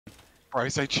Bro,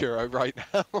 say churro right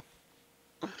now.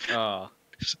 Oh.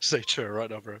 Say churro right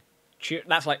now, bro.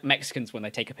 That's like Mexicans when they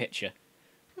take a picture.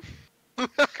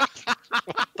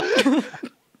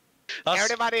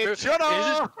 Everybody,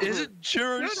 churro! Isn't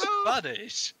churro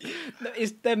Spanish? No,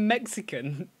 they're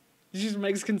Mexican. It's just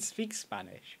Mexicans speak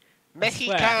Spanish.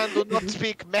 Mexican do not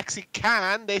speak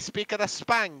Mexican, they speak the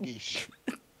Spanglish.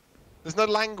 There's no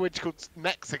language called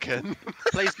Mexican.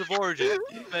 Place of origin,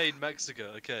 Spain,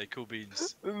 Mexico. Okay, cool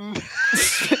beans.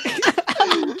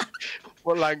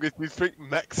 What language do you speak?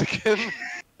 Mexican?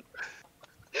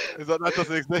 Is that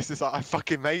doesn't exist? It's like I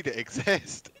fucking made it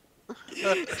exist.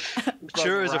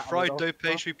 Churro is a fried dough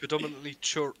pastry, predominantly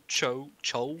chol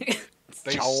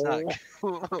based snack.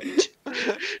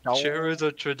 Churros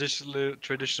are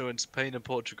traditional in Spain and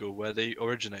Portugal, where they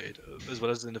originated, as well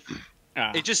as in the.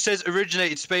 It just says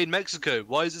originated Spain, Mexico.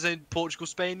 Why is it saying Portugal,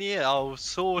 Spain here? I'll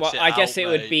sort it out. I guess it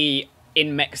would mate. be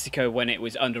in Mexico when it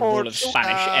was under rule of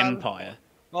Spanish Empire.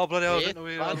 Oh bloody hell! I didn't know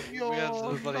we had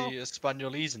the bloody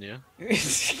Spaniolese in here.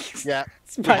 Yeah,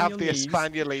 we have the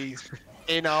Spaniolese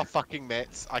in our fucking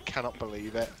midst. I cannot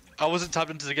believe it. I wasn't tapped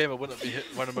into the game. I wouldn't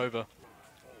run him over.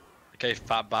 Okay,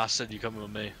 fat bastard, you coming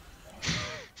with me?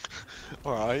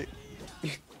 All right.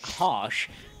 Harsh.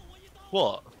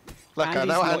 What? Look, I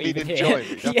know Andy didn't join me.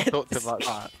 You have to talk to him like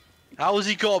that. How has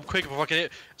he got up quicker before I can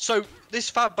hit? So this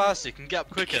fat bastard can get up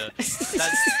quicker.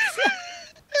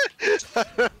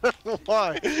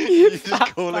 Why? You're just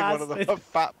calling one of them a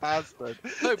fat bastard.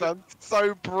 No, sounds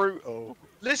so brutal.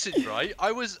 Listen, right?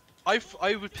 I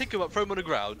would pick him up, throw him on the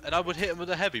ground, and I would hit him with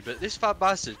a heavy. But this fat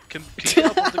bastard can get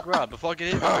up on the ground before I can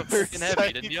hit him with a fucking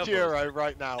heavy. Then the other. Churro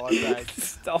right now, I beg.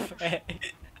 Stop it.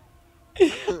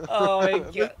 Oh my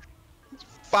god.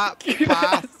 Fat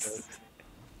bastard.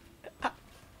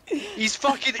 He's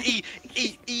fucking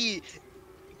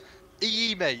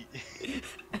mate.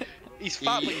 He's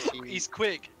fat, but he's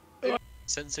quick.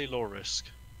 Sensei Lorisk.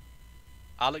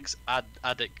 Alex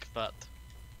Addict Fat.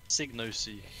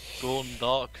 Signosi. Gorn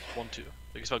Dark. 1-2. I think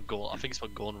it's about Gorn. I think it's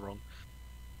about Gorn wrong.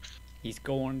 He's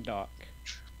gone dark.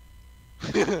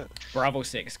 Bravo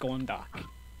 6, gone dark.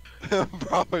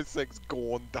 Bravo 6,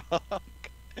 gone dark.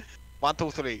 1,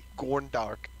 2, 3, gone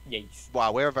dark. Yes.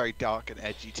 Wow, we're a very dark and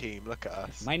edgy team. Look at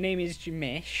us. My name is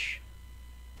Jamesh.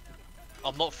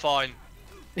 I'm not fine.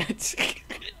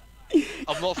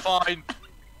 I'm not fine.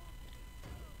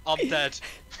 I'm dead.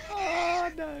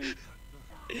 Oh no.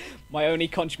 My only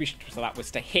contribution to that was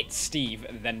to hit Steve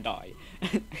and then die.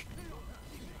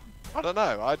 I don't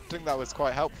know. I think that was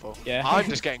quite helpful. Yeah. I'm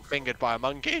just getting fingered by a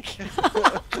monkey.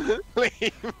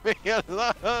 Leave me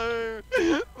alone.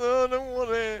 I don't want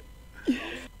it.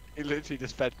 He literally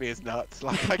just fed me his nuts.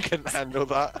 Like I couldn't handle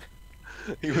that.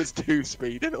 He was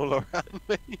 2-speeding all around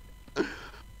me.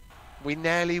 We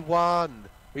nearly won.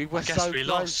 We were so we close.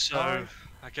 Lost, so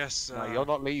I guess. No, you're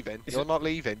not leaving. You're not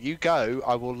leaving. You go.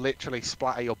 I will literally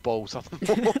splatter your balls on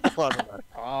the wall. I don't know.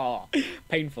 Oh,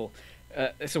 painful.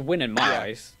 It's a win in my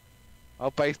eyes.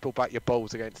 I'll baseball bat your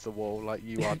balls against the wall like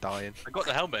you are dying. I got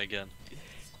the helmet again.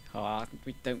 Oh,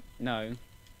 we don't know.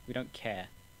 We don't care.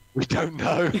 We don't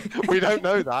know. We don't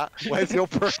know that. Where's your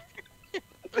proof?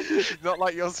 It's not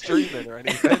like you're streaming or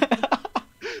anything.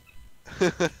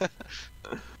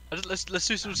 Let's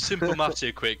do some simple maths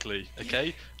here quickly,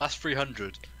 okay? That's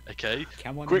 300, okay?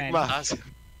 Come on, Quick man. maths.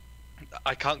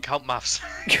 I can't count maths.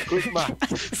 Quick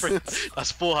maths.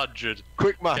 That's 400.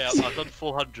 Quick maths. Okay, I've done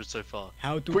 400 so far.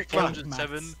 How do Quick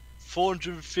 407,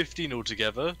 415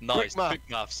 altogether. Nice, Quick quick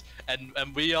maths.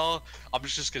 And we are. I'm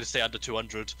just gonna stay under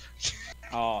 200.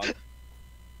 Oh,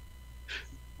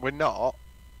 We're not.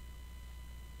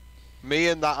 Me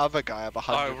and that other guy have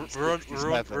 100.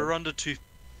 Alright, we're under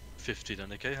 250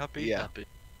 then. Okay, happy. Yeah. Happy.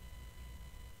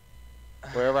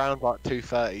 We're around like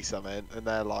 230 something, and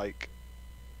they're like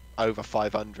over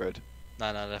 500.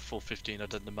 No, they're 415. I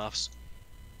did the maths.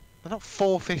 They're not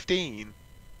 415.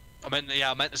 I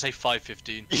meant to say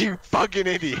 515. You fucking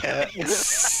idiot.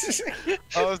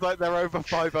 I was like, they're over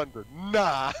 500.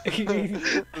 Nah.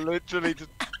 Literally just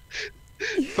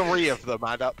 3 of them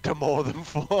add up to more than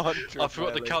 400. I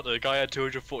forgot the count. The guy had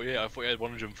 248. I thought he had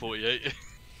 148.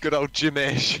 Good old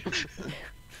Jimish.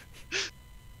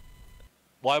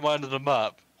 Why am I under the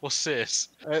map? What's this?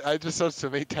 I just said to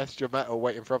me, test your metal,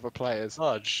 waiting for other players.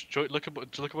 Oh, look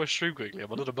at my stream quickly.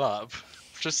 I'm under the map.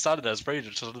 Just standing there, spraying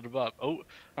just under the map. Oh,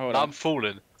 now I'm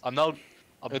falling. I'm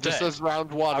It just says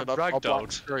round 1 I'm and I'm ragdolled.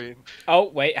 black screen. oh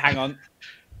wait, hang on.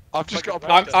 I've just got a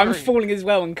black I'm screen. falling as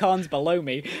well, and Khan's below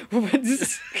me.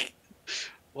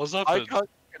 What's I happened? can't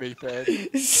do anything.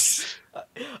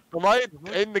 Am I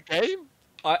in the game?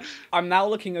 I'm now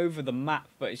looking over the map,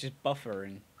 but it's just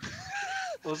buffering.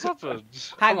 What's happened?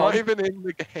 Hang I'm not on. even in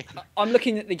the game. I'm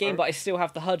looking at the game, but I still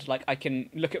have the HUD. Like, I can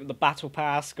look at the battle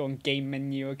pass, go on game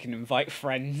menu, I can invite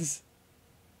friends.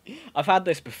 I've had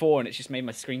this before, and it's just made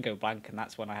my screen go blank, and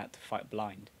that's when I had to fight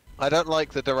blind. I don't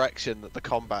like the direction that the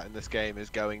combat in this game is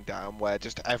going down, where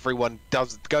just everyone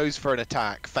goes for an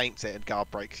attack, feints it, and guard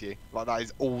breaks you. Like, that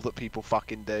is all that people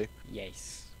fucking do.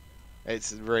 Yes.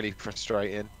 It's really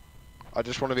frustrating. I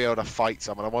just want to be able to fight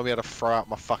someone. I want to be able to throw out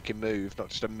my fucking move, not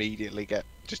just immediately get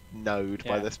just node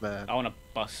by Yeah. this man. I want to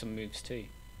bust some moves too.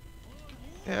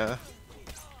 Yeah.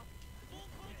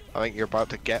 I think you're about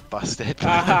to get busted.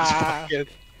 Ah. Fucking-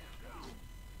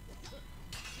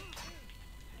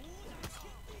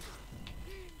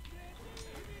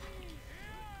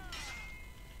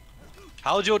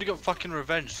 How would you already got fucking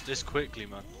revenge this quickly,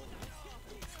 man?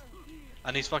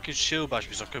 And he's fucking shield bashed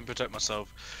me so I couldn't protect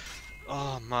myself.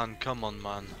 Oh man, come on,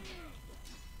 man.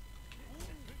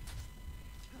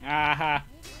 Aha.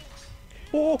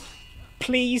 Oh,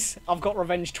 please. I've got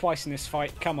revenge twice in this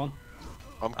fight. Come on.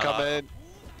 I'm coming.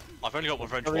 I've only got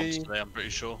revenge once today, I'm pretty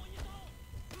sure.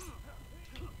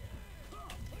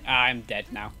 I'm dead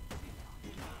now.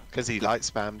 Because he light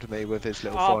spammed me with his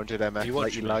little Oh. 400 MF You like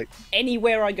watch you me. like.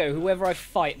 Anywhere I go, whoever I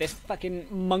fight, this fucking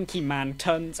monkey man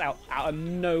turns out of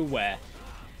nowhere.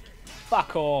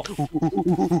 Fuck off.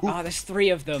 Ah, there's 3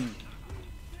 of them.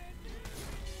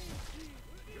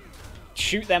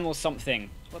 Shoot them or something.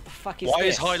 What the fuck is Why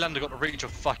this? has Highlander got the reach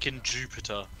of fucking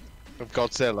Jupiter? Of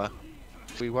Godzilla.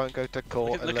 We won't go to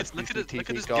court Look unless at, look, at, CCTV look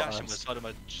at this got gash on the us. side of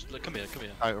my... Look, come here, come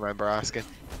here. I don't remember asking.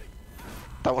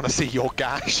 Don't want to see your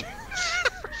gash.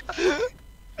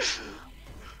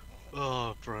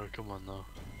 Oh, bro, come on now.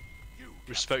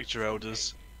 Respect your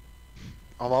elders.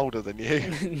 I'm older than you.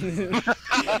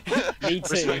 Me too.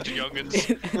 Respect your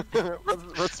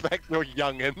youngins. Respect your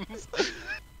youngins.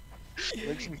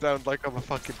 Makes me sound like I'm a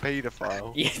fucking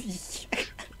paedophile.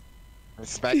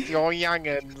 Respect your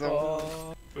youngins.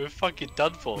 Oh. We're fucking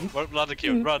done for. Run, ladder,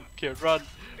 Kieran, run, Kieran, run.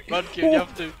 Run, Kieran, you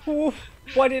have to. Oh,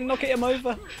 why didn't I knock him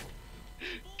over?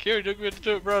 Kieran, you're going to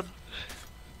do it, run.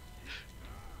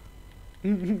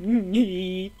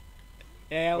 Yeah.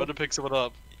 Run and pick someone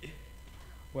up.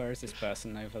 Where is this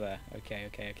person over there? Okay,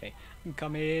 okay, okay. I'm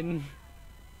coming.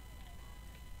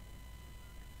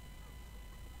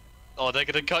 Oh, they're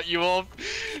gonna cut you off.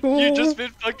 Oh. You just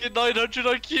been fucking 900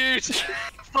 IQ'd.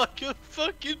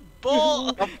 fucking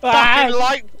bot. I'm Ah. fucking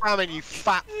light spamming, you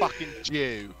fat fucking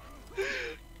Jew.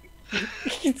 You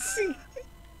can see.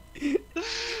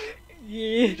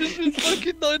 Yeah. Just been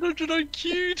fucking 900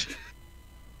 IQ'd.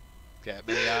 Get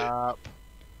me up.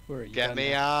 Where are you Get going me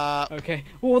now? up. Okay.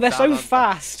 Oh, they're Down so under.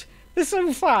 fast. They're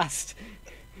so fast.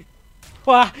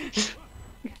 Wah.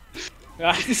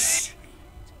 Ah,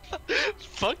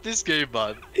 Fuck this game,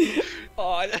 man.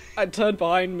 oh, I turned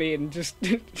behind me and just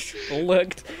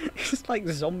looked. It's like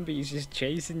zombies just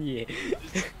chasing you.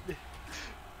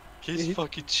 Game's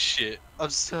fucking shit. I'm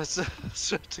so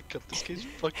to cut this game's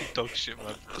fucking dog shit,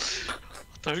 man.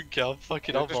 I don't care. I'm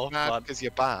fucking You're I'm just off, mad man. because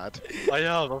you're bad. I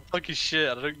am. I'm fucking shit.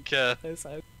 I don't care. They're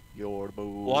so- Your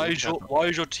move. Why is your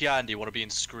Tiandi want to be in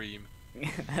Scream? It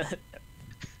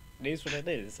is what it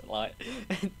is. Like,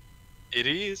 It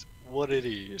is what it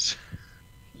is.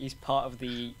 he's part of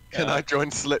the. Can I join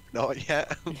Slipknot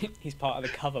yet? He's part of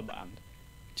the cover band.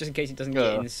 Just in case he doesn't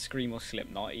Yeah. get in Scream or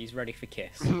Slipknot, he's ready for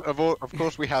Kiss. of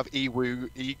course we have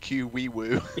EQ Wee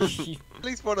Woo. At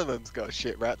least one of them's got a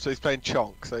shit rap, so he's playing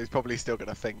Chonk, so he's probably still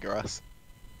gonna finger us.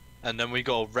 And then we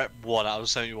got a rep 1 out of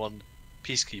 71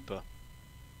 Peacekeeper.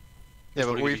 Yeah, but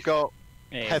probably we've got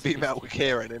Yeah, heavy it's- metal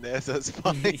Kieran in there, so it's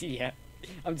fine. Yeah.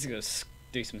 I'm just gonna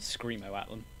do some Screamo at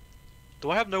them. Do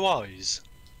I have no eyes?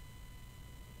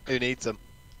 Who needs them?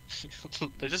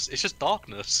 It's just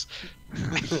darkness.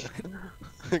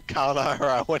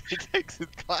 Carl when he takes his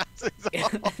glasses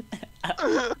off.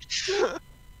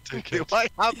 Do I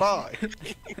have eyes?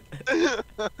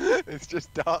 It's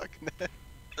just darkness.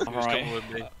 Who's Alright, coming with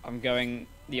me? I'm going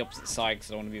the opposite side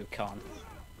because I don't want to be with Khan.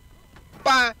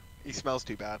 Bah! He smells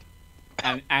too bad.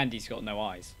 And he's got no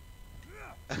eyes.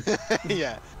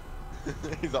 Yeah.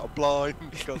 He's not blind.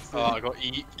 He's got Oh, I got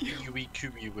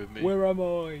EQ with me. Where am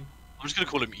I? I'm just gonna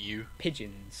call him EU.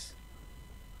 Pigeons.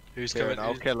 Who's Kieran, coming?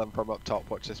 I'll kill him from up top.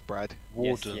 Watch this, Brad.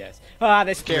 Warden. Yes, yes. Ah,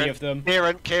 there's 3 Kieran. of them.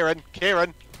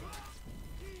 Kieran!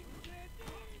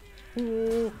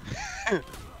 Ooh.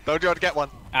 Don't you want to get one?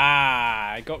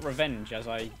 Ah, I got revenge as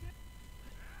I. I'm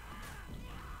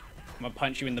gonna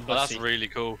punch you in the Oh, that's bussy. really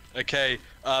cool. Okay,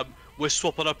 we're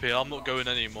swapping up here. I'm not going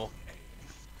anymore.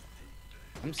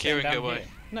 I'm staying Kieran, down go away. here.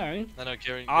 No, No,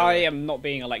 Kieran. Go I away. am not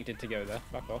being elected to go there.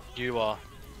 Fuck off. You are.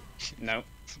 No.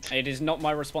 It is not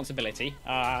my responsibility.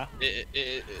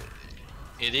 It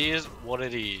is what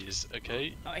it is,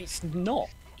 okay? It's not.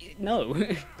 No.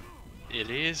 It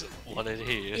is what it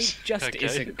is. It just okay?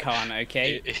 isn't, Khan,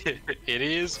 okay? It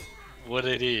is what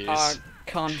it is.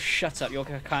 Khan, shut up. You're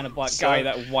the kind of guy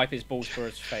that will wipe his balls for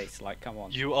his face. Like, come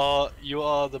on. You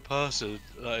are the person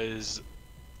that is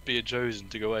being chosen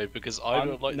to go away because I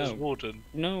don't like this warden.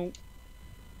 No.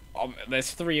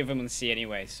 There's 3 of them in the sea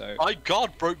anyway, so... My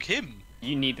god, broke him!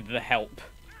 You needed the help.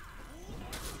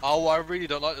 Oh, I really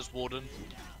don't like this warden.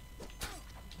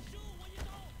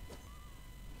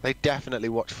 They definitely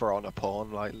watch For Honor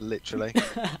porn, like, literally.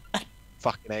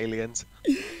 Fucking aliens.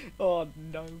 Oh,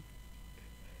 no.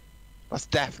 That's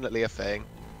definitely a thing.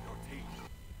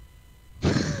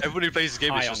 Everybody who plays the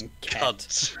game is just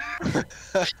cunts.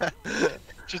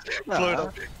 Just blown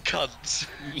up cunts.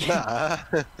 Nah.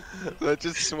 They're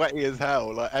just sweaty as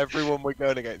hell. Like, everyone we're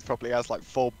going against probably has like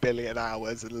 4 billion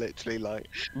hours and literally like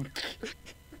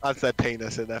has their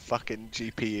penis in their fucking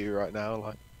GPU right now.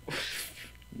 Like,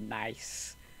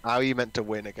 nice. how are you meant to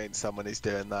win against someone who's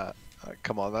doing that? Like,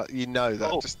 come on, that, you know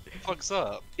that. Oh, just fuck's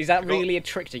up. Is that really a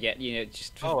trick to get, you know,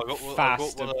 just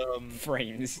fast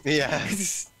frames? Yeah.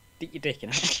 Stick your dick in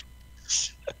it.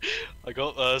 I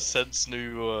got Sense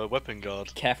new weapon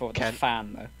guard. Careful with the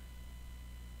fan,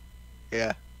 though.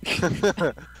 Yeah.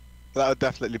 That would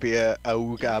definitely be a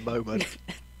Ooga moment.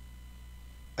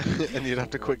 And you'd have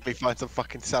to quickly find some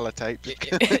fucking sellotape.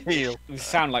 Just heal. It would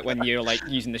sound like when you're like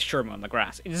using the strum on the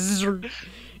grass.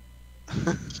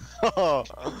 Oh.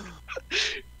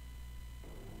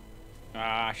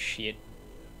 Ah, shit.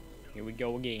 Here we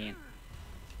go again.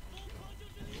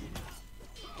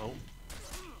 Oh.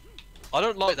 I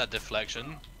don't like that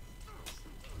deflection.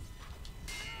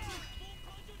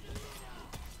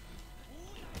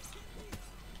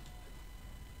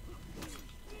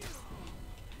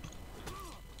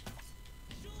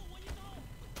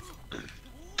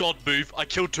 God move, I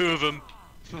killed 2 of them.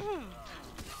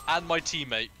 And my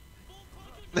teammate.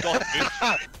 God move.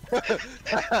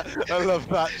 I love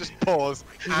that, just pause.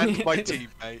 And my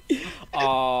teammate.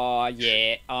 Oh,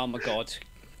 yeah. Oh my god.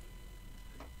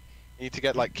 You need to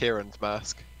get like Kieran's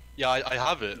mask. Yeah, I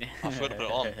have it. I forgot to put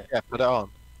it on. Yeah, put it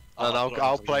on. And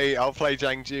I'll play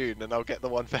Jang Jun and I'll get the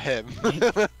one for him.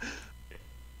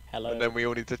 Hello. And then we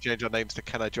all need to change our names to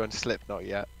Can I Join Slipknot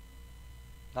yet?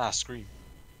 Ah, Scream.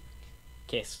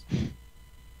 Kiss.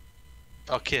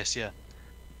 Oh, Kiss, yeah.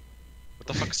 What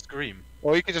the fuck, Scream?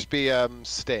 Or you could just be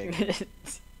Sting.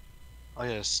 Oh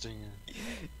yeah, Sting.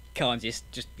 Can't just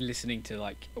listening to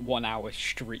like 1 hour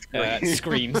screams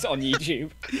on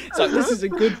YouTube. It's like, this is a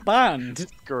good band.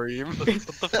 Scream. What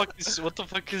the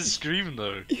fuck is Scream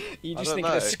though? You just think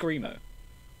of a screamo.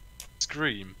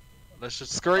 Scream. Let's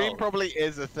just Scream probably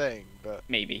is a thing, but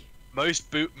maybe.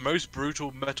 Most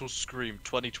brutal metal scream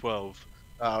 2012.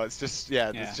 oh, it's just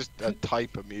it's just a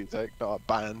type of music, not a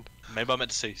band. Maybe I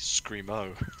meant to say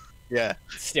screamo. Yeah.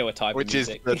 Still a type Which of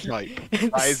music. is the type.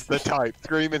 That is the type.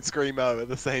 Scream and Screamo are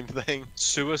the same thing.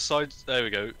 Suicide. There we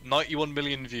go. 91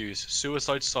 million views.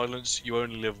 Suicide Silence. You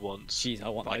only live once. Jeez, I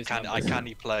want those. I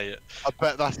can't play it. I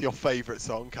bet that's your favourite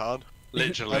song, Khan.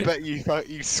 Literally. I bet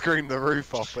you scream the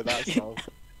roof off with that song.